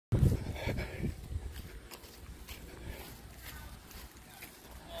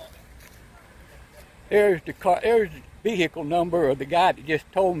There's the car. There's the vehicle number of the guy that just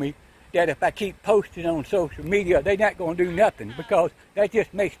told me that if I keep posting on social media, they're not going to do nothing, because that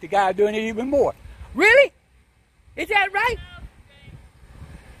just makes the guy doing it even more. Really? Is that right?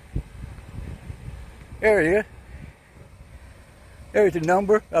 There it is. There's the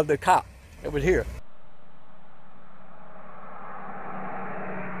number of the cop that was here.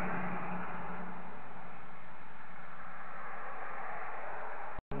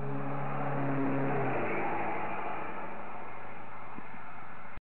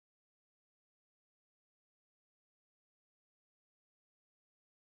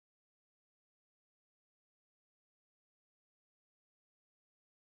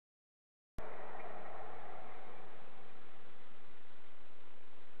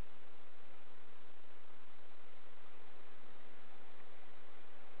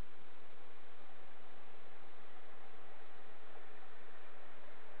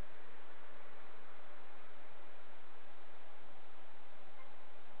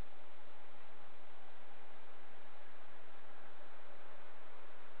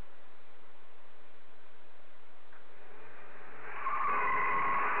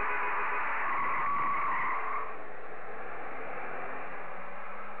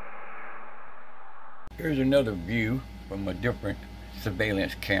 Here's another view from a different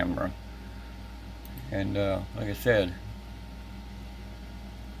surveillance camera, and like I said,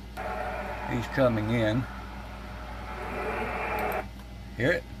 he's coming in.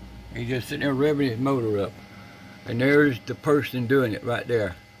 Here, he's just sitting there revving his motor up, and there's the person doing it right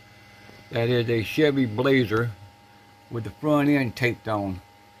there. That is a Chevy Blazer with the front end taped on.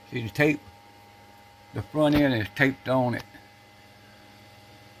 See the tape? The front end is taped on it.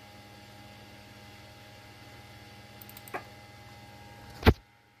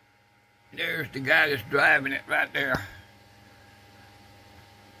 There's the guy that's driving it right there.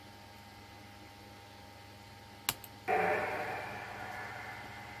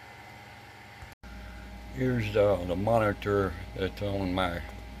 Here's the monitor that's on my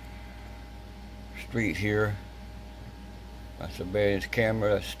street here. My surveillance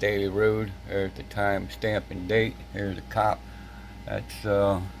camera, that's Staley Road. There's the time stamp and date. Here's the cop. That's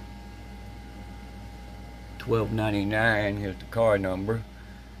 1299. Here's the car number.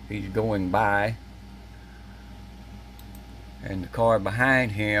 He's going by, and the car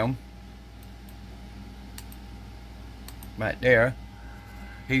behind him, right there,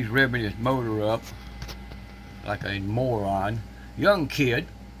 he's revving his motor up like a moron. Young kid,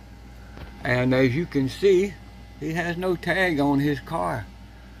 and as you can see, he has no tag on his car.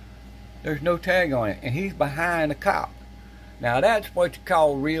 There's no tag on it, and he's behind a cop. Now that's what you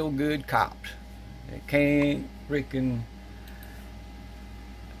call real good cops. They can't freaking...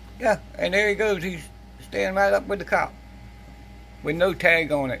 Yeah, and there he goes. He's standing right up with the cop with no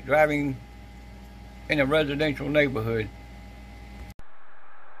tag on it, driving in a residential neighborhood.